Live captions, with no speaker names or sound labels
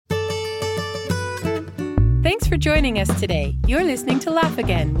Thanks for joining us today. You're listening to Laugh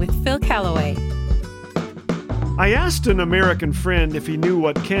Again with Phil Callaway. I asked an American friend if he knew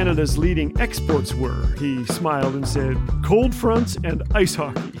what Canada's leading exports were. He smiled and said, cold fronts and ice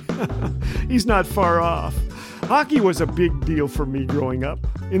hockey. He's not far off. Hockey was a big deal for me growing up.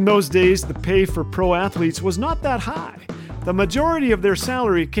 In those days, the pay for pro athletes was not that high. The majority of their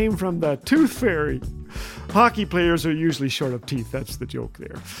salary came from the tooth fairy. Hockey players are usually short of teeth. That's the joke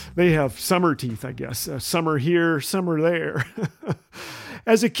there. They have summer teeth, I guess. Summer here, summer there.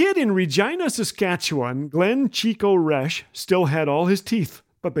 As a kid in Regina, Saskatchewan, Glenn Chico Resch still had all his teeth,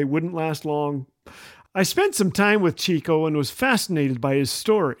 but they wouldn't last long. I spent some time with Chico and was fascinated by his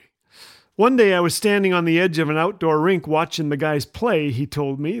story. One day I was standing on the edge of an outdoor rink watching the guys play, he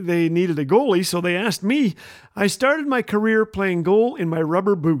told me. They needed a goalie, so they asked me. I started my career playing goal in my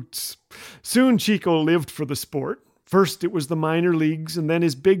rubber boots. Soon Chico lived for the sport. First it was the minor leagues, and then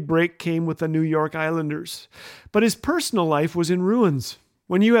his big break came with the New York Islanders. But his personal life was in ruins.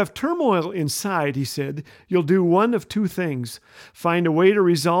 When you have turmoil inside, he said, you'll do one of two things. Find a way to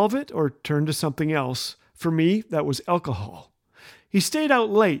resolve it or turn to something else. For me, that was alcohol. He stayed out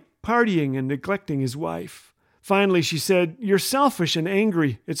late, partying and neglecting his wife. Finally, she said, you're selfish and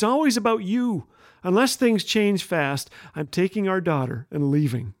angry. It's always about you. Unless things change fast, I'm taking our daughter and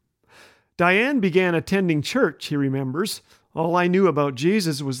leaving. Diane began attending church, he remembers. All I knew about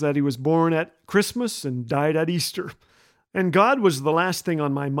Jesus was that he was born at Christmas and died at Easter. And God was the last thing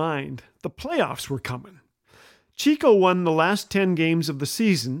on my mind. The playoffs were coming. Chico won the last 10 games of the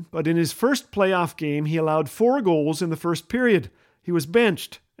season, but in his first playoff game, he allowed 4 goals in the first period. He was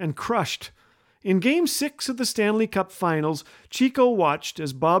benched and crushed. In Game 6 of the Stanley Cup Finals, Chico watched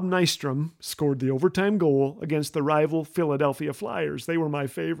as Bob Nystrom scored the overtime goal against the rival Philadelphia Flyers. They were my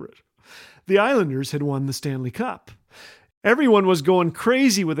favorite. The Islanders had won the Stanley Cup. Everyone was going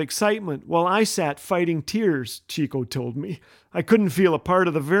crazy with excitement while I sat fighting tears, Chico told me. I couldn't feel a part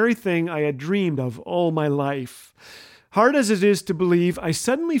of the very thing I had dreamed of all my life. Hard as it is to believe, I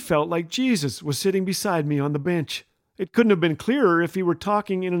suddenly felt like Jesus was sitting beside me on the bench. It couldn't have been clearer if he were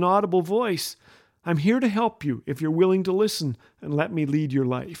talking in an audible voice. I'm here to help you if you're willing to listen and let me lead your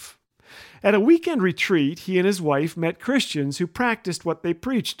life. At a weekend retreat, he and his wife met Christians who practiced what they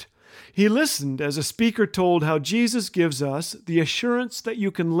preached. He listened as a speaker told how Jesus gives us the assurance that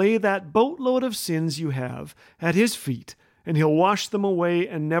you can lay that boatload of sins you have at his feet, and he'll wash them away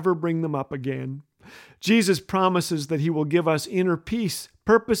and never bring them up again. Jesus promises that he will give us inner peace,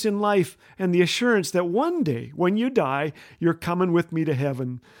 purpose in life, and the assurance that one day, when you die, you're coming with me to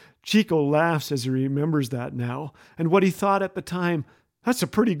heaven. Chico laughs as he remembers that now, and what he thought at the time, that's a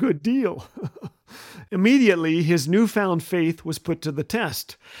pretty good deal. Immediately, his newfound faith was put to the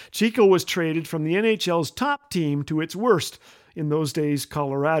test. Chico was traded from the NHL's top team to its worst, in those days,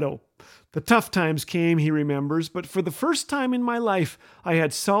 Colorado. The tough times came, he remembers, but for the first time in my life, I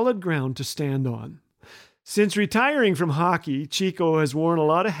had solid ground to stand on. Since retiring from hockey, Chico has worn a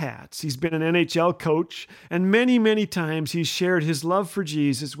lot of hats. He's been an NHL coach, and many, many times he's shared his love for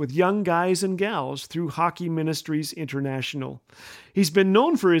Jesus with young guys and gals through Hockey Ministries International. He's been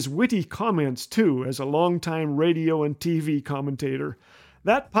known for his witty comments, too, as a longtime radio and TV commentator.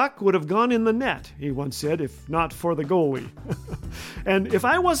 That puck would have gone in the net, he once said, if not for the goalie. And if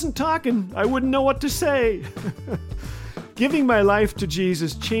I wasn't talking, I wouldn't know what to say. Giving my life to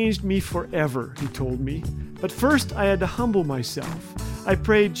Jesus changed me forever, he told me. But first, I had to humble myself. I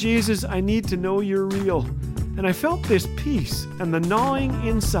prayed, Jesus, I need to know you're real. And I felt this peace, and the gnawing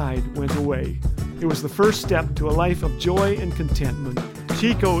inside went away. It was the first step to a life of joy and contentment.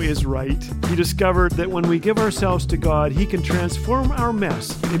 Chico is right. He discovered that when we give ourselves to God, he can transform our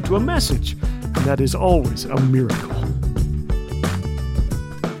mess into a message, and that is always a miracle.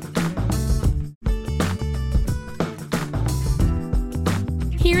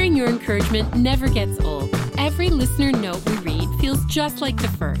 Hearing your encouragement never gets old. Every listener note we read feels just like the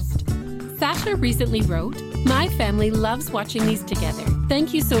first. Sasha recently wrote, "My family loves watching these together.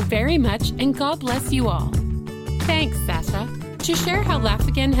 Thank you so very much, and God bless you all." Thanks, Sasha. To share how Laugh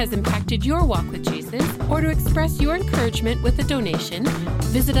Again has impacted your walk with Jesus, or to express your encouragement with a donation,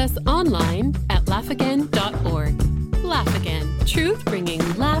 visit us online at laughagain.org. Laugh Again, truth bringing